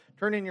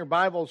Turn in your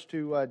Bibles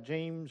to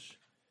James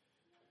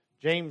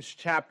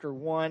chapter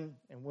 1,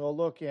 and we'll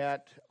look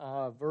at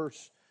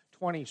verse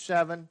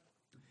 27.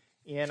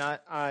 And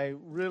I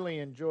really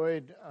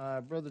enjoyed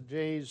Brother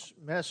Jay's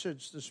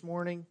message this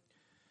morning,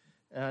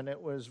 and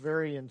it was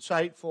very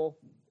insightful,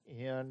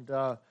 and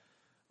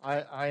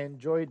I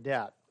enjoyed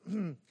that.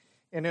 And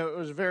it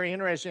was very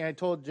interesting. I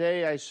told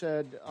Jay, I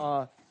said,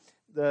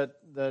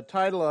 the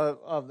title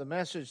of the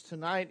message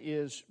tonight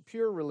is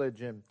Pure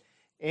Religion.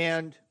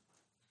 And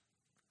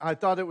I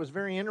thought it was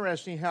very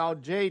interesting how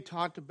Jay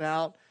talked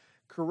about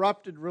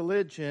corrupted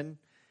religion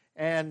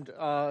and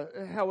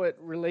how it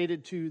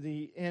related to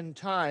the end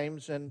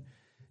times. And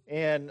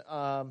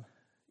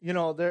you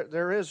know,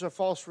 there is a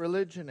false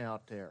religion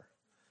out there.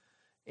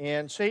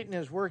 And Satan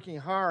is working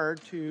hard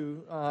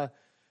to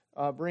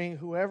bring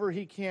whoever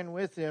he can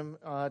with him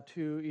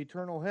to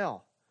eternal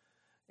hell.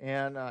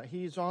 And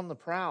he's on the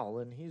prowl,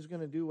 and he's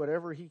going to do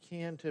whatever he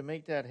can to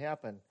make that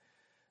happen.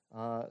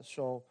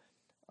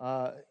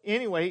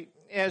 Anyway,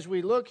 as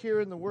we look here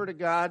in the Word of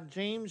God,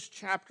 James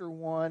chapter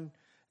 1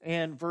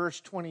 and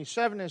verse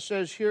 27, it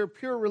says here,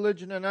 pure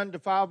religion and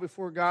undefiled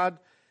before God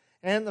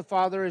and the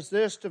Father is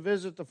this, to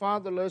visit the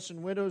fatherless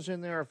and widows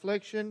in their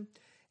affliction,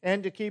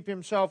 and to keep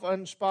himself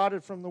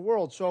unspotted from the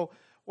world. So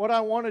what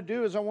I want to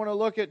do is I want to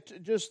look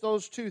at just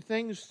those two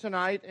things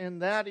tonight, and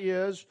that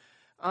is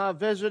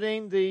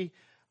visiting the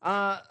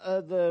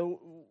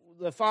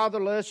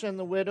fatherless and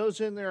the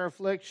widows in their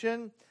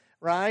affliction,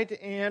 right?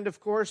 And, of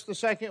course, the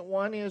second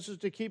one is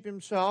to keep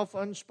himself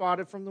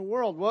unspotted from the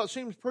world. Well, it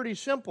seems pretty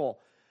simple,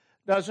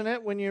 doesn't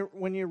it? When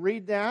you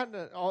read that,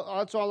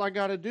 that's all I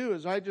got to do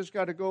is I just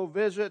got to go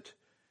visit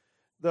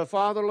the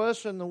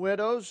fatherless and the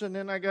widows, and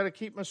then I got to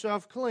keep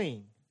myself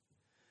clean.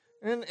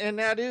 And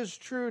that is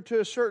true to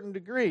a certain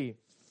degree.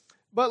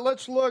 But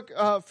let's look,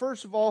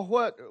 first of all,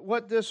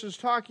 what this is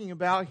talking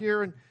about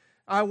here. And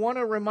I want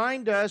to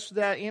remind us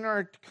that in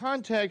our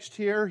context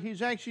here,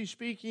 he's actually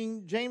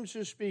speaking, James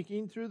is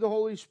speaking through the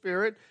Holy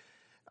Spirit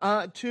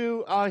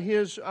to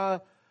his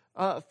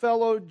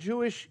fellow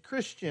Jewish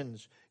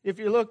Christians. If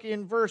you look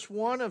in verse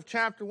 1 of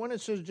chapter 1,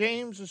 it says,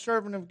 James, a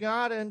servant of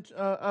God and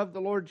of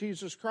the Lord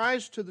Jesus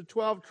Christ, to the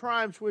 12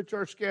 tribes which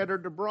are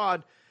scattered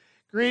abroad,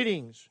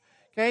 greetings.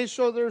 Okay,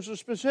 so there's a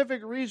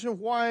specific reason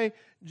why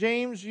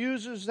James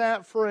uses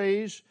that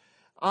phrase,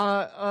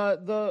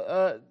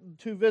 to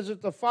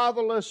visit the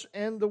fatherless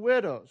and the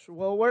widows.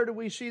 Well, where do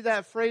we see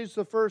that phrase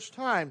the first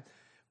time?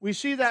 We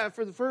see that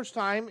for the first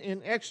time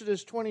in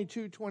Exodus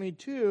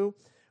 22:22,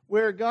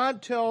 where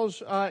God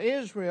tells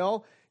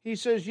Israel, he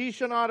says, ye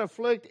shall not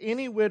afflict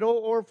any widow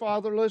or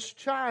fatherless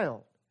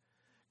child.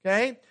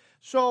 Okay?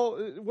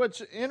 So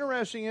what's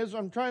interesting is,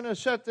 I'm trying to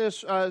set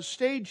this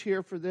stage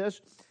here for this,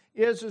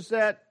 is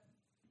that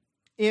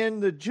in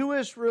the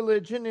Jewish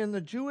religion, in the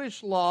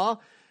Jewish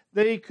law,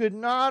 they could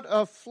not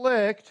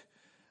afflict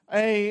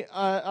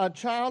a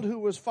child who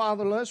was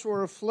fatherless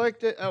or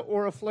afflict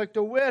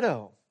a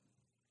widow.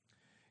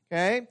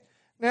 Okay?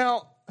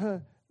 Now,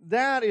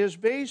 that is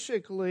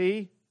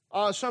basically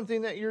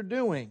something that you're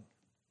doing.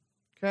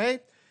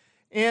 Okay?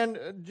 And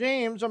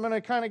James, I'm going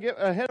to kind of get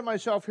ahead of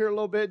myself here a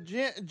little bit.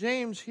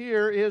 James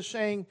here is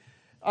saying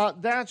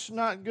that's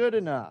not good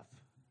enough.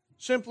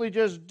 Simply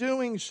just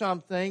doing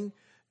something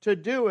to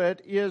do it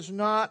is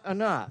not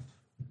enough.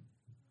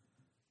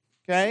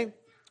 Okay?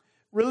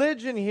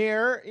 Religion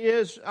here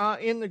is,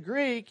 in the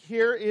Greek,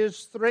 here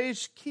is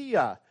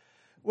threskia,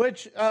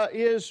 which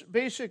is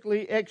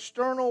basically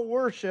external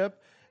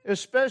worship,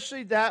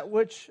 especially that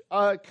which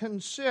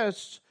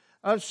consists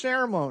of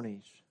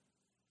ceremonies.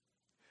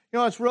 You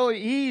know, it's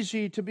really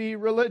easy to be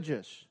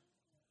religious.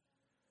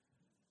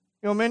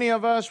 You know, many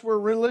of us were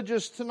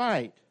religious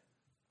tonight.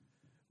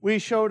 We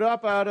showed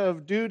up out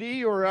of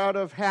duty or out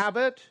of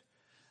habit.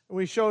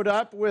 We showed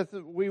up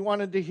we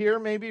wanted to hear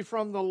maybe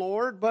from the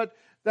Lord, but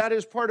that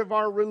is part of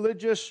our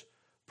religious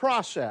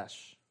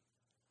process,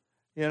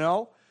 you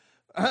know.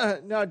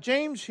 Now,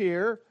 James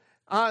here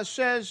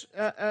says,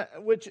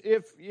 which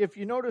if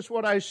you notice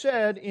what I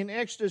said in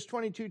Exodus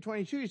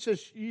 22:22, he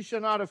says, you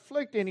shall not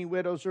afflict any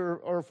widows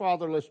or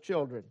fatherless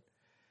children.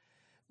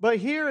 But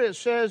here it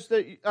says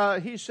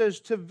that he says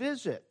to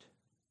visit.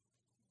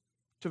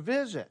 To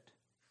visit.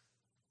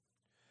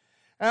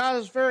 And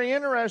that's very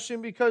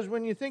interesting because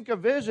when you think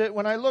of visit,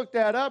 when I looked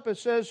that up, it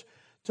says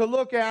to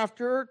look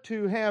after,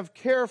 to have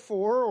care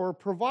for, or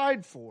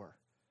provide for.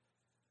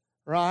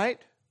 Right?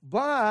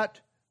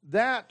 But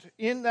that,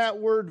 in that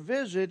word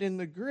visit in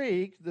the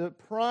Greek, the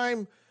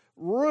prime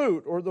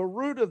root, or the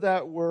root of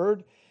that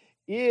word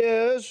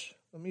is,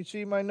 let me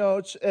see my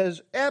notes,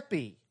 as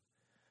epi,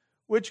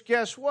 which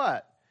guess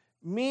what?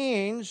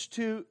 Means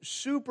to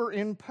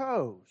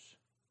superimpose.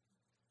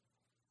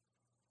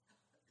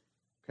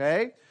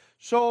 Okay?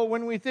 So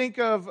when we think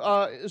of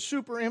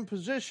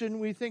superimposition,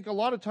 we think a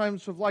lot of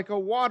times of like a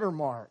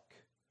watermark,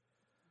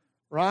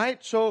 right?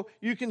 So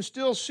you can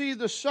still see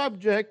the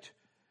subject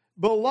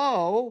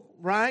below,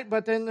 right?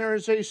 But then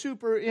there's a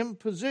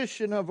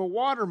superimposition of a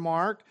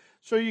watermark,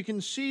 so you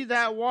can see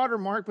that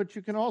watermark, but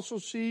you can also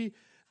see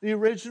the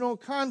original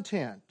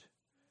content,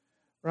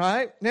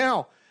 Right?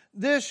 Now,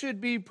 this should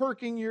be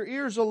perking your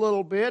ears a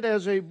little bit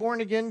as a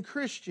born-again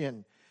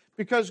Christian.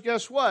 Because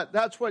guess what?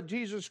 That's what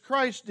Jesus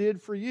Christ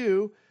did for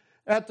you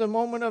at the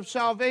moment of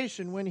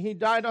salvation when He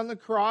died on the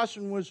cross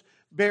and was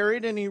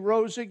buried and He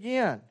rose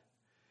again.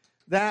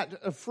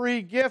 That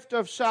free gift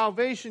of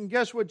salvation,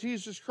 guess what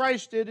Jesus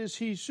Christ did is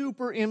He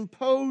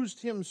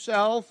superimposed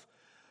Himself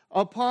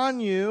upon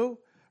you,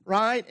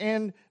 right?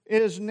 And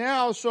is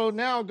now, so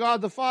now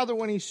God the Father,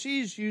 when He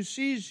sees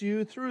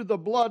you through the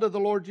blood of the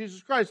Lord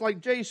Jesus Christ, like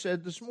Jay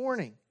said this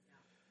morning.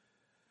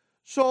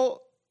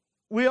 So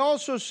we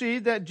also see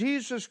that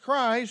Jesus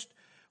Christ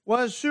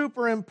was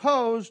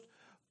superimposed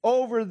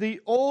over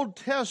the Old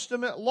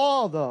Testament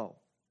law, though.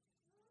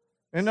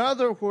 In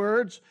other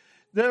words,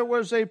 there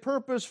was a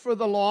purpose for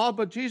the law,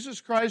 but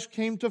Jesus Christ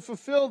came to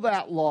fulfill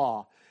that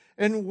law.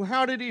 And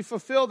how did He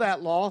fulfill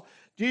that law?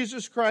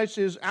 Jesus Christ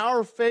is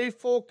our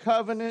faithful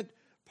covenant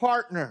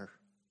partner.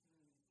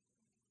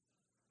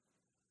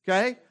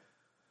 Okay?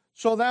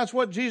 So that's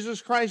what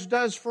Jesus Christ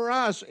does for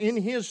us in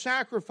His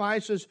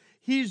sacrifices.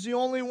 He's the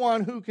only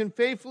one who can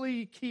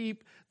faithfully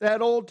keep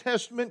that Old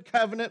Testament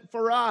covenant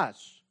for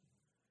us.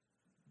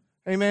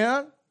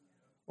 Amen?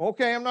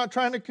 Okay, I'm not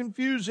trying to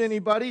confuse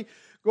anybody.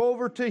 Go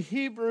over to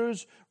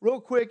Hebrews real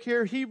quick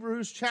here.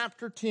 Hebrews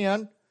chapter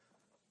 10.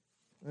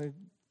 I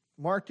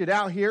marked it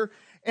out here.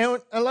 And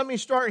let me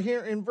start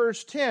here in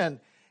verse 10.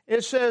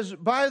 It says,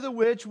 by the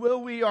which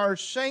will we are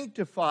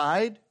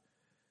sanctified.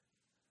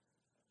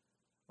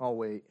 I'll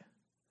wait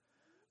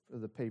for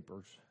the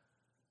papers.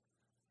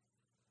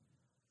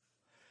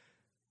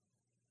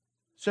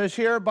 It says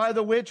here, by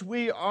the which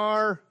we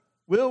are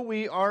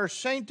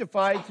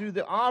sanctified through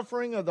the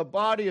offering of the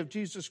body of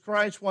Jesus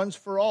Christ once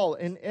for all.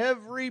 And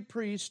every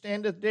priest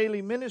standeth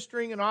daily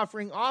ministering and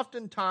offering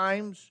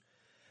oftentimes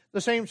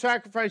the same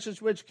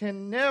sacrifices which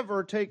can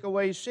never take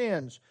away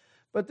sins.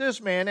 But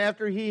this man,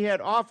 after he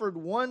had offered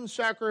one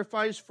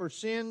sacrifice for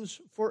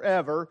sins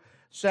forever,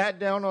 sat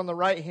down on the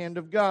right hand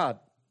of God.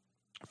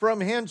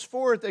 From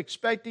henceforth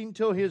expecting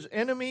till his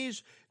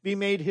enemies be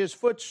made his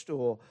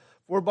footstool.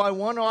 For by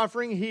one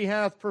offering He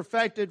hath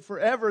perfected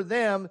forever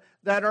them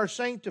that are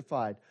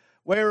sanctified,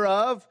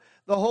 whereof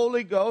the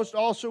Holy Ghost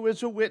also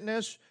is a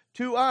witness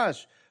to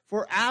us.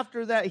 For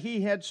after that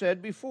He had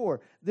said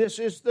before, this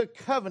is the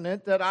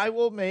covenant that I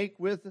will make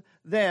with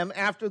them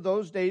after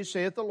those days,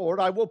 saith the Lord.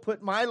 I will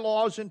put my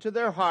laws into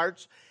their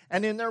hearts,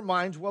 and in their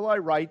minds will I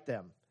write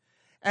them.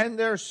 And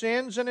their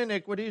sins and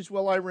iniquities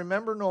will I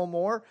remember no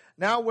more.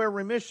 Now where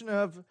remission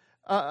of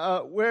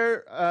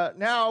where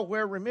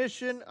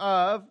remission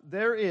of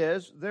there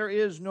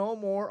is no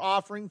more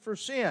offering for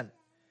sin.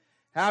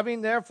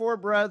 Having therefore,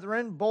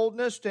 brethren,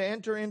 boldness to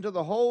enter into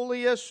the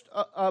holiest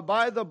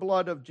by the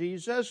blood of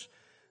Jesus.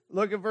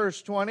 Look at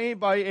verse 20.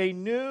 By a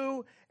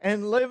new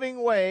and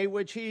living way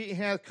which He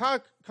hath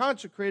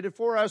consecrated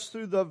for us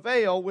through the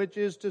veil, which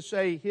is to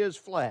say His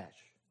flesh.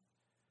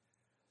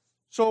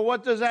 So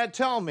what does that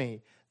tell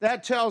me?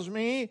 That tells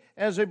me,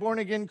 as a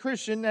born-again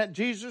Christian, that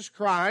Jesus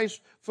Christ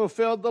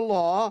fulfilled the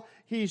law.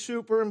 He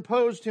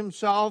superimposed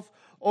Himself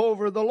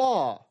over the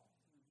law.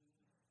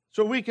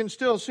 So we can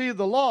still see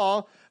the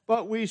law,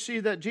 but we see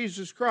that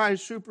Jesus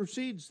Christ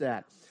supersedes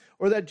that,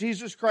 or that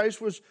Jesus Christ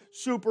was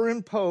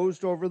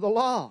superimposed over the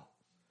law.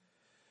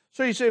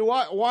 So you say,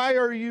 why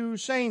are you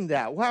saying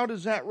that? How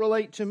does that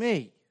relate to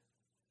me?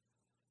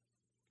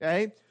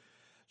 Okay?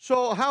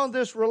 So how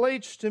this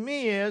relates to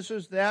me is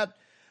that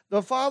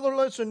the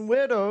fatherless and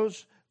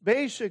widows,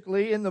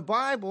 basically, in the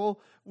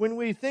Bible, when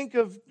we think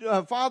of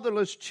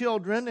fatherless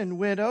children and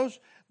widows,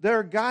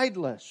 they're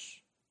guideless.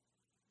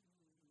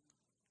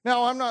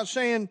 Now, I'm not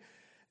saying,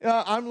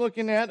 I'm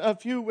looking at a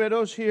few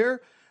widows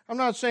here. I'm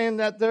not saying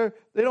that they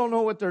don't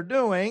know what they're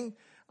doing.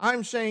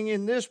 I'm saying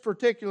in this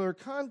particular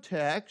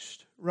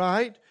context,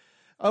 right,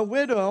 a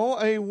widow,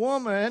 a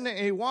woman,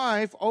 a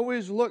wife,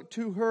 always look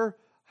to her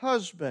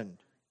husband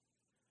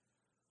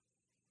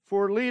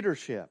for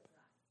leadership.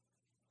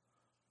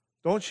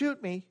 Don't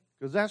shoot me,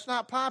 because that's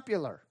not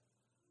popular.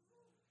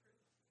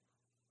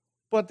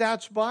 But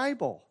that's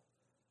Bible.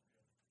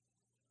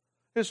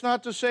 It's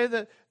not to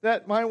say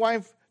that my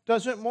wife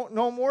doesn't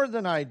know more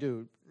than I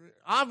do.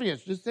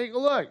 Obvious, just take a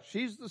look.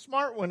 She's the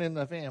smart one in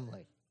the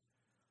family.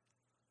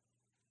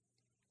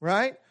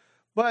 Right?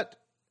 But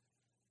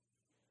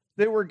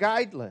they were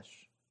guideless.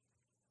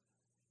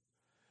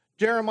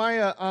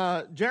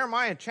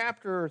 Jeremiah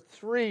chapter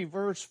 3,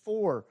 verse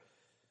 4.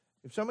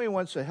 If somebody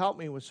wants to help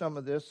me with some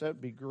of this,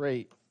 that'd be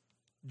great.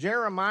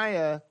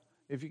 Jeremiah,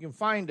 if you can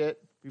find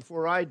it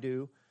before I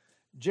do,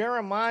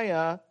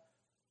 Jeremiah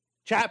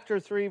chapter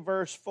 3,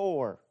 verse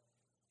 4.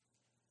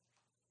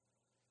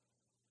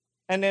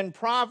 And then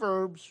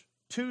Proverbs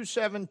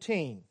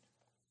 2:17.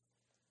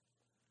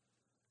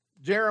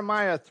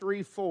 Jeremiah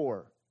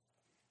 3:4.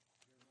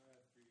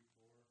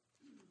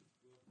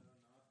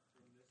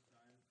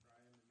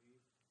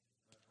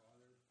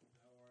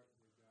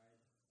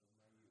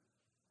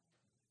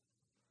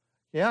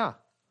 Yeah.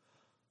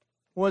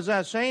 What's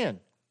that saying?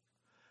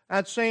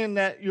 That's saying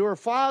that your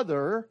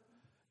father,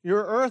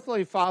 your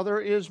earthly father,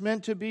 is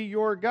meant to be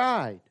your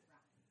guide.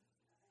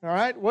 All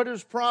right? What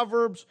does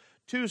Proverbs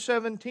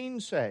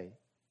 2:17 say?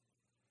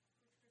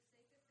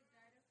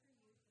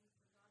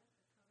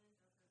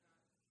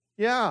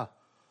 Yeah.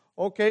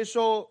 Okay,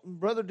 so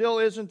Brother Dill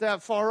isn't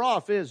that far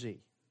off, is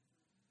he?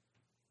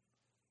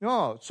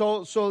 No.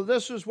 So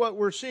this is what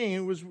we're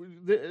seeing.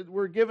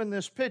 We're given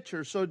this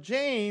picture. So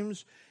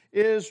James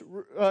is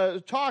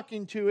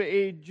talking to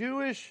a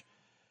Jewish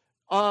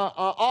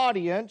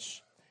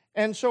audience.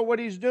 And so what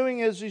he's doing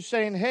is he's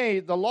saying, hey,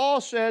 the law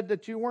said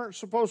that you weren't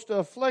supposed to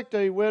afflict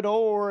a widow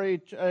or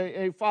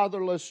a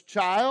fatherless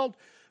child,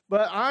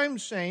 but I'm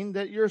saying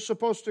that you're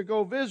supposed to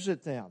go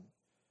visit them.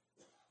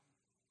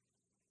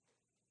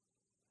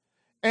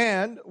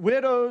 And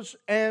widows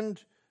and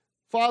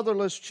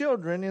fatherless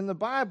children in the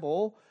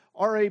Bible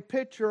are a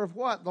picture of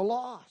what? The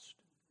lost.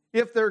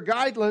 If they're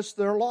guideless,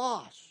 they're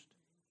lost.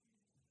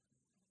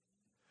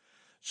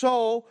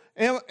 So,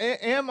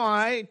 am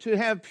I to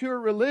have pure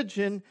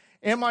religion?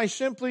 Am I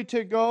simply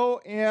to go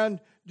and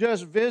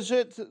just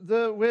visit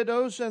the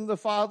widows and the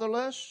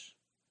fatherless?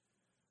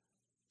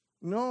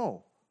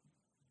 No.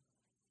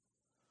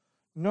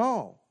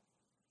 No.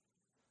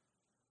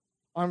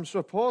 I'm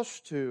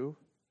supposed to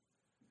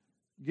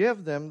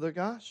give them the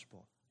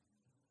gospel.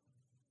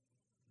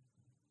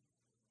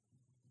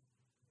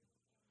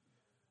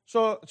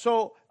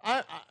 So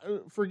I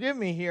forgive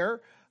me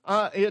here.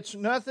 It's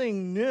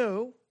nothing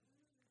new.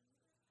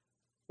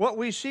 What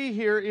we see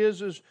here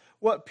is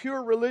what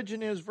pure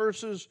religion is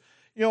versus,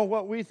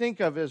 what we think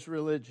of as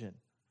religion.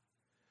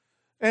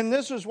 And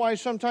this is why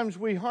sometimes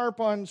we harp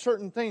on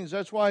certain things.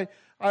 That's why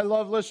I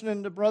love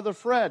listening to Brother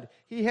Fred.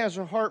 He has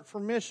a heart for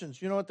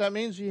missions. You know what that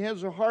means? He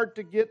has a heart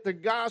to get the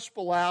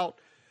gospel out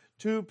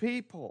to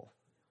people,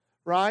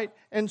 right?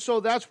 And so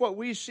that's what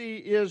we see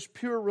is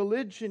pure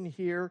religion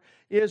here,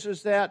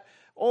 is that,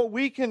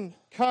 we can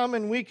come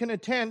and we can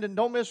attend, and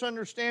don't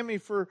misunderstand me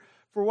for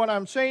what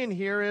I'm saying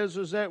here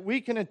is that we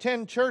can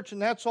attend church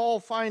and that's all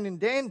fine and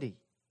dandy.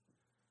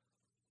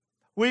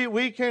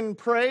 We can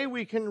pray,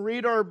 we can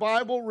read our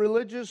Bible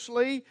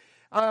religiously,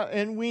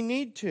 and we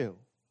need to.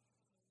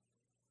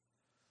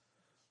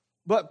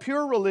 But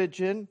pure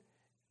religion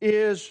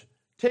is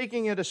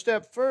taking it a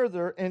step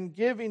further and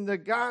giving the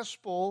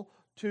gospel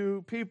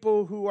to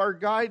people who are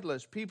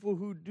guideless, people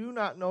who do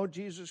not know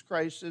Jesus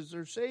Christ as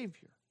their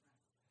Savior.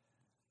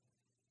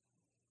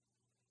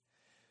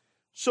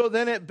 So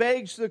then it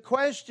begs the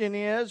question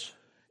is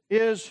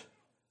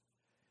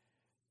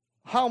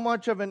how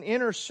much of an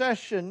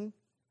intercession,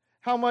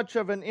 how much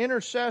of an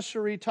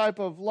intercessory type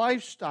of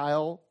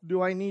lifestyle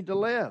do I need to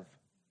live?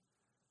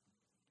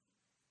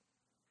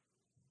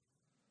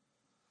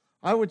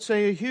 I would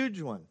say a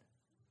huge one.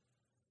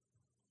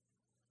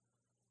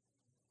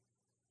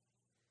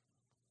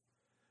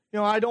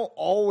 I don't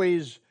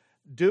always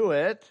do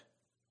it.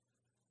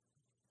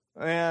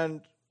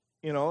 And,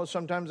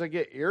 sometimes I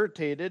get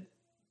irritated.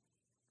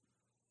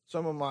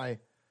 Some of my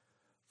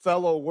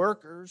fellow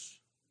workers.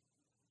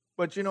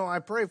 But, I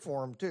pray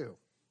for them too.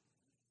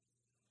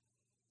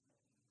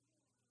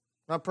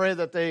 I pray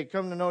that they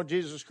come to know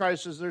Jesus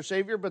Christ as their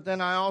Savior, but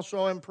then I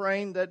also am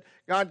praying that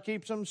God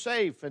keeps them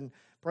safe and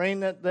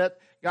praying that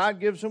God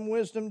gives them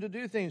wisdom to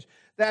do things.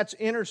 That's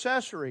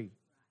intercessory.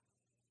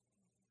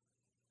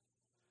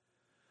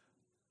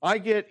 I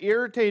get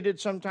irritated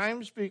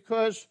sometimes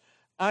because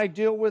I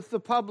deal with the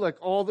public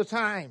all the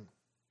time.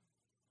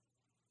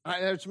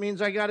 That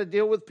means I got to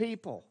deal with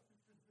people.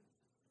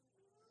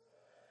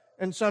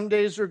 And some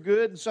days are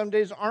good and some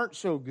days aren't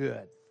so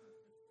good.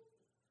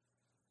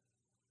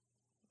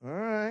 All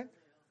right.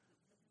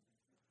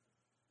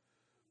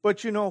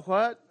 But you know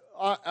what?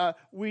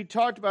 We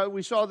talked about it,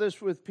 we saw this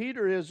with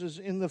Peter, is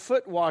in the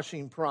foot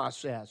washing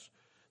process.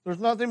 There's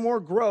nothing more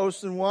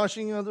gross than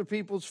washing other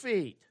people's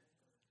feet.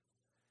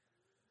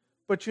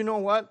 But you know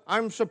what?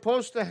 I'm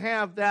supposed to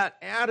have that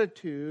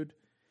attitude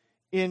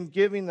in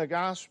giving the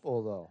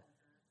gospel, though.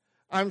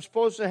 I'm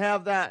supposed to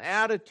have that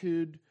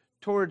attitude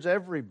towards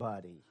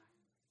everybody.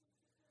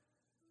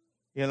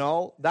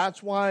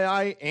 That's why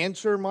I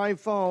answer my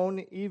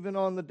phone even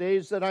on the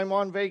days that I'm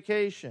on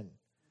vacation,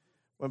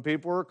 when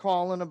people are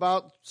calling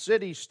about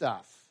city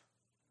stuff.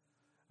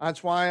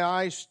 That's why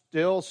I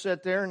still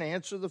sit there and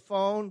answer the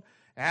phone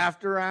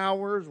after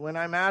hours when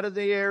I'm out of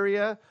the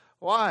area.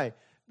 Why?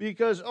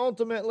 Because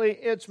ultimately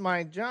it's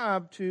my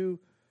job to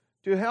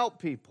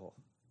help people.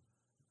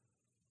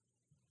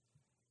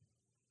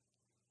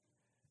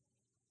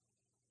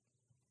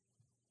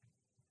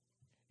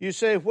 You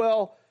say,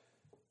 well,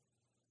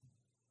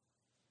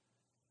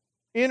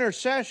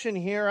 intercession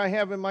here I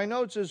have in my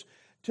notes is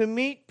to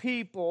meet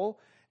people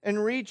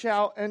and reach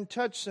out and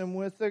touch them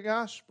with the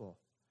gospel.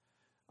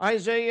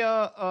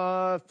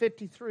 Isaiah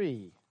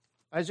 53.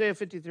 Isaiah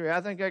 53,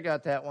 I think I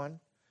got that one.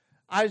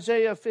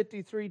 Isaiah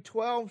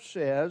 53:12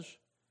 says,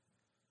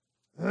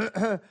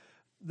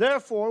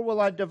 therefore will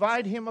I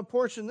divide him a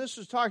portion. This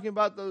is talking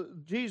about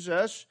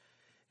Jesus.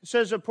 It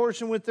says, a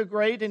portion with the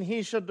great, and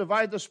he shall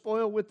divide the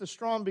spoil with the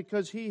strong,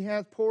 because he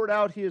hath poured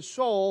out his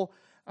soul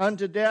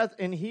unto death,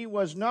 and he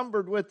was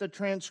numbered with the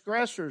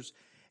transgressors.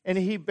 And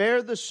he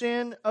bare the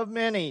sin of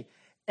many,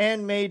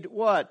 and made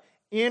what?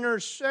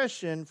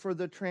 Intercession for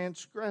the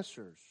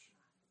transgressors.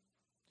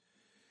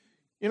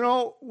 You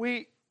know,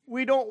 we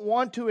don't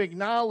want to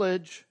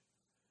acknowledge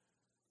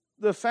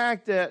the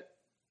fact that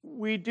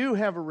we do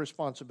have a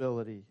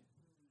responsibility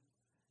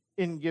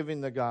in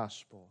giving the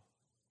gospel.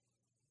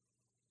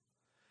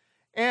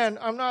 And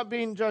I'm not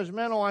being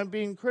judgmental, I'm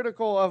being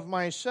critical of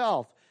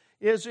myself.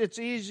 It's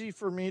easy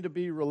for me to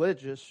be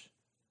religious,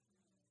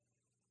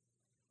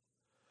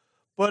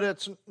 but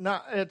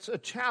it's a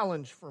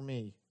challenge for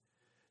me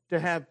to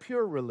have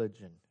pure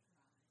religion.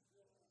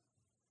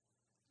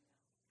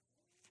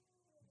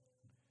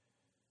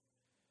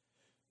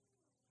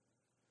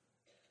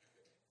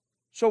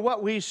 So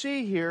what we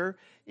see here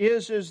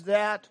is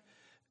that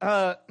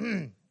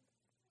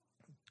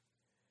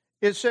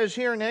it says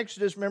here in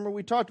Exodus, remember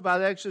we talked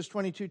about Exodus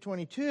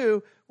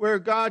 22:22, where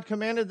God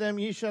commanded them,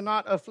 ye shall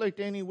not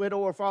afflict any widow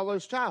or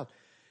fatherless child.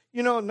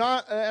 You know,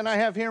 and I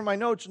have here in my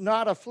notes,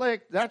 not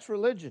afflict, that's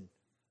religion.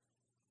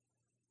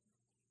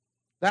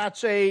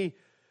 That's a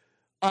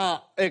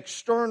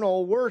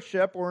external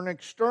worship or an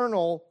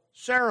external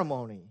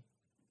ceremony.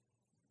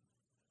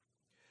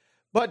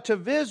 But to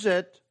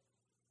visit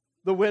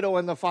the widow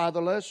and the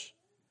fatherless,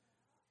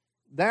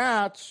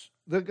 that's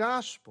the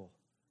gospel.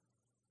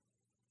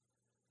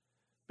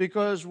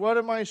 Because what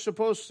am I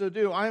supposed to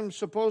do? I'm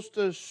supposed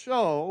to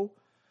show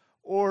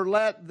or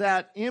let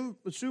that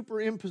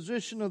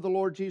superimposition of the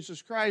Lord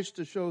Jesus Christ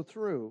to show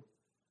through,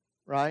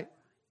 right?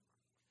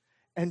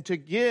 And to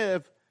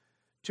give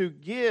to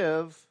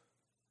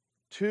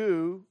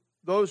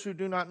those who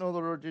do not know the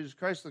Lord Jesus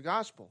Christ the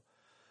gospel.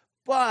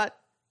 But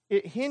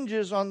it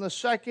hinges on the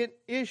second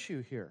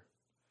issue here,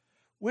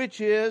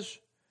 which is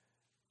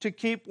to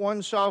keep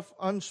oneself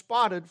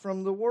unspotted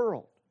from the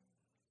world.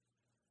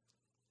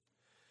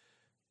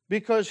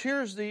 Because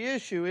here's the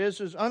issue is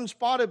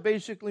unspotted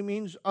basically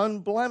means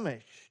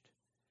unblemished.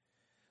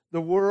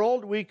 The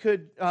world, we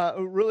could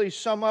really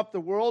sum up the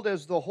world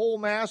as the whole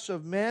mass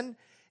of men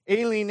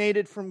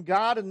alienated from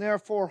God and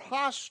therefore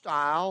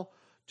hostile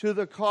to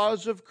the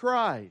cause of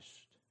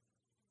Christ.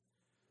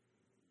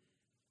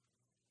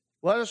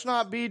 Let us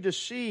not be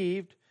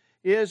deceived.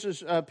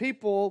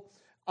 People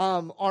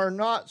are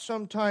not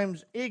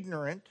sometimes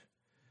ignorant.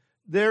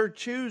 They're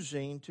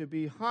choosing to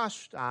be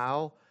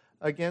hostile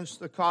against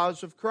the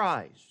cause of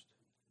Christ.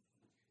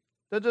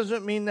 That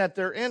doesn't mean that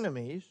they're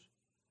enemies,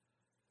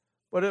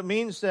 but it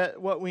means that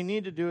what we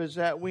need to do is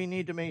that we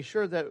need to make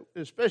sure that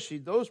especially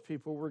those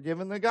people we're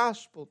given the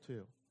gospel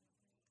to.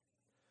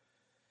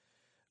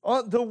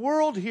 The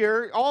world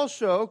here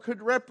also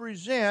could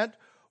represent,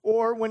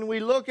 or when we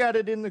look at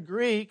it in the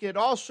Greek, it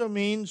also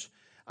means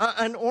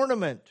an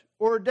ornament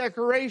or a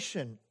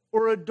decoration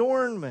or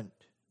adornment.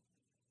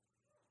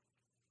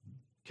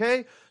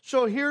 Okay?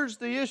 So here's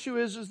the issue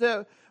is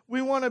that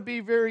we want to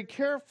be very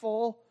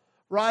careful,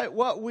 right,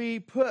 what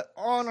we put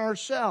on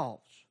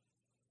ourselves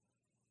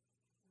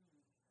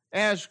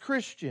as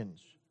Christians.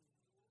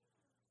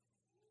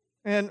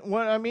 And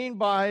what I mean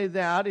by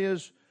that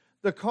is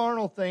the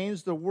carnal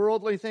things, the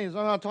worldly things.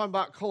 I'm not talking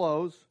about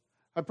clothes.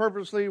 I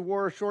purposely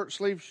wore a short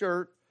sleeve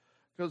shirt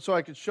so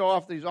I could show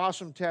off these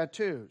awesome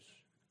tattoos.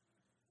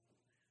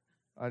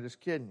 I'm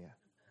just kidding you.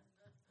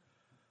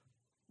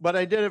 But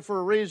I did it for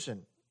a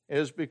reason,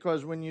 is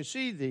because when you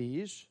see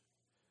these,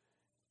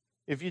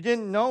 if you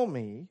didn't know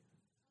me,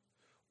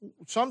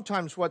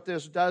 sometimes what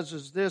this does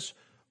is this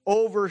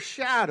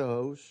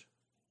overshadows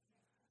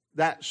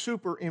that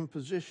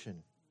superimposition.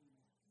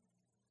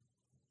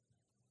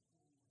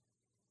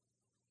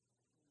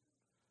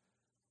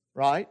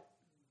 Right?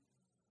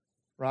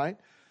 Right?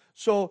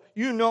 So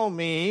you know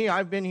me.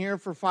 I've been here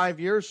for 5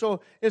 years,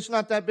 so it's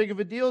not that big of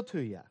a deal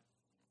to you.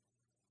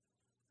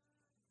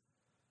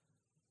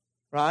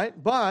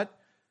 Right? But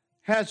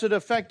has it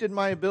affected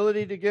my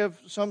ability to give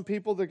some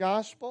people the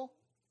gospel?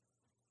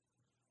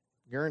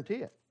 Guarantee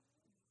it.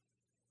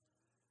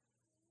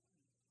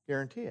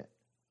 Guarantee it.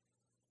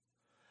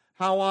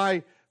 How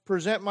I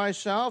present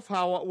myself,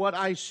 what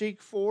I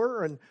seek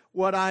for, and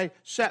what I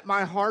set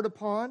my heart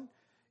upon,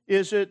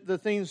 is it the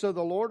things of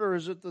the Lord or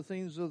is it the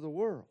things of the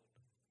world?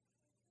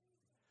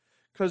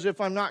 Because if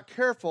I'm not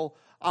careful,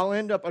 I'll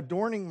end up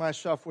adorning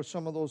myself with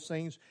some of those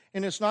things.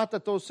 And it's not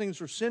that those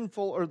things are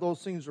sinful or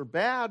those things are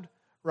bad,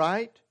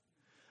 right?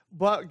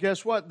 But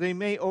guess what? They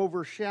may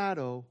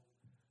overshadow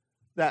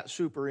that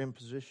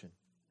superimposition.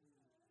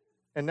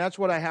 And that's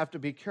what I have to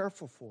be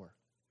careful for.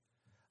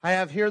 I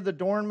have here the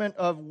adornment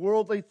of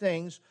worldly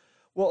things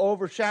will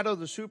overshadow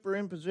the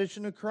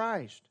superimposition of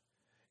Christ,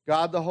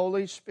 God the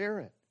Holy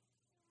Spirit.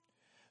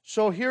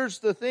 So here's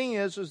the thing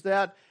is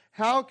that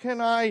how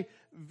can I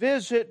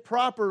visit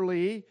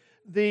properly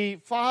the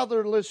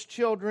fatherless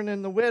children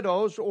and the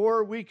widows,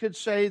 or we could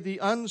say the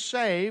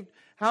unsaved?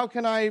 How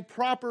can I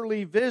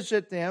properly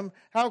visit them?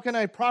 How can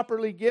I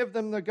properly give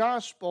them the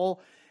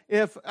gospel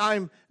if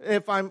I'm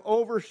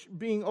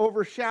being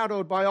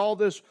overshadowed by all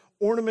this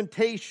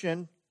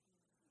ornamentation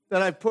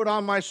that I've put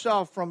on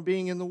myself from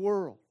being in the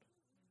world?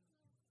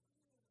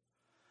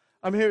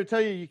 I'm here to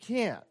tell you, you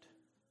can't.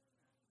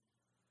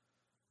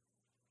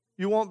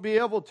 You won't be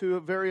able to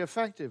very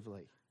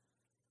effectively.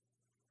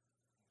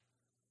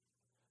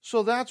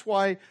 So that's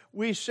why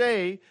we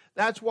say,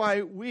 that's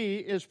why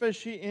we,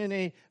 especially in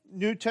a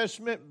New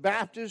Testament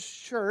Baptist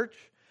church,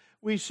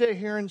 we sit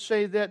here and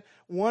say that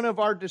one of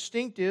our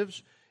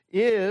distinctives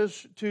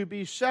is to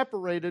be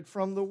separated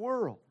from the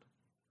world.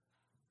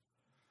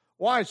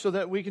 Why? So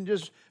that we can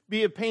just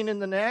be a pain in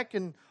the neck,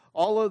 and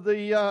all of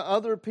the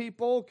other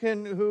people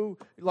who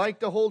like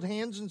to hold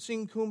hands and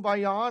sing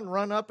Kumbaya and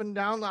run up and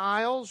down the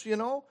aisles,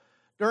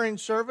 during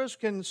service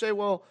can say,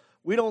 well,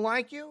 we don't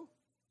like you?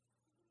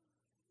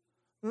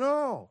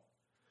 No.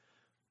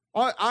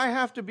 I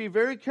have to be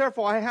very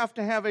careful. I have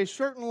to have a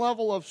certain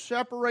level of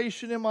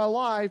separation in my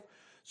life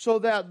so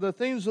that the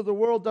things of the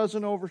world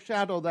doesn't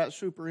overshadow that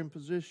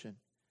superimposition.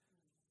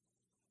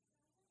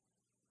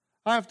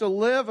 I have to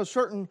live a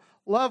certain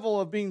level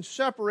of being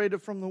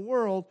separated from the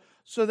world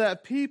so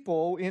that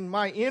people, in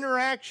my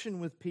interaction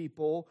with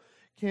people,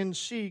 can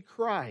see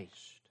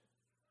Christ.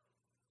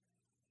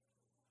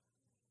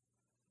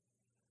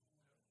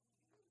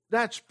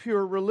 That's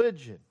pure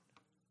religion.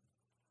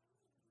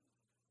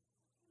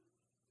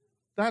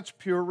 That's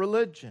pure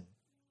religion.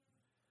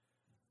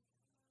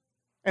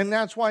 And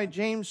that's why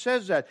James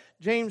says that.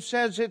 James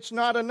says it's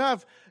not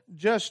enough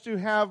just to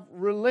have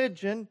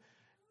religion,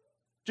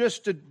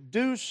 just to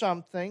do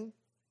something,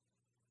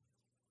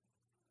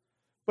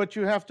 but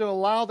you have to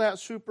allow that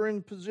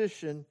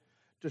superimposition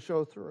to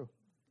show through.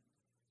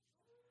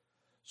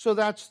 So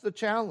that's the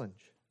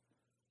challenge.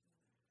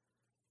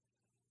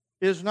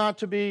 Is not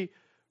to be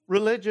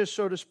religious,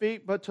 so to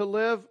speak, but to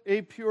live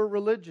a pure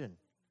religion.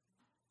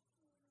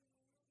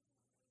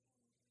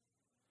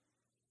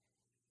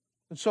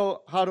 And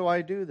so, how do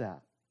I do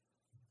that?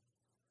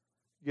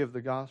 Give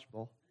the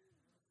gospel.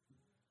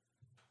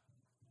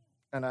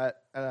 And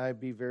I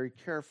be very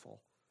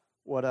careful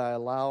what I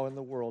allow in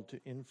the world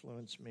to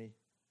influence me.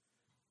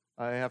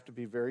 I have to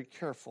be very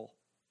careful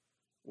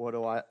what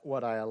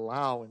I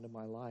allow into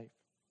my life.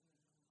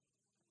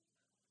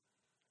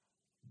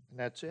 And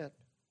that's it.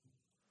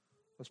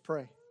 Let's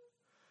pray.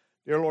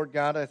 Dear Lord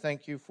God, I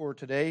thank you for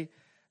today.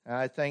 And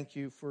I thank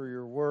you for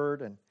your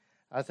word. And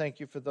I thank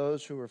you for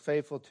those who are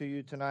faithful to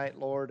you tonight,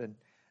 Lord. And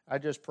I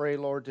just pray,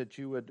 Lord, that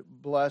you would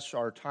bless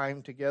our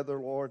time together,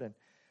 Lord. And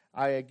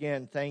I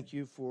again thank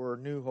you for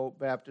New Hope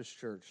Baptist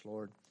Church,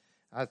 Lord.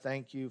 I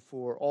thank you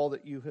for all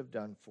that you have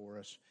done for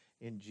us.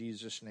 In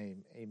Jesus'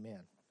 name,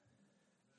 amen.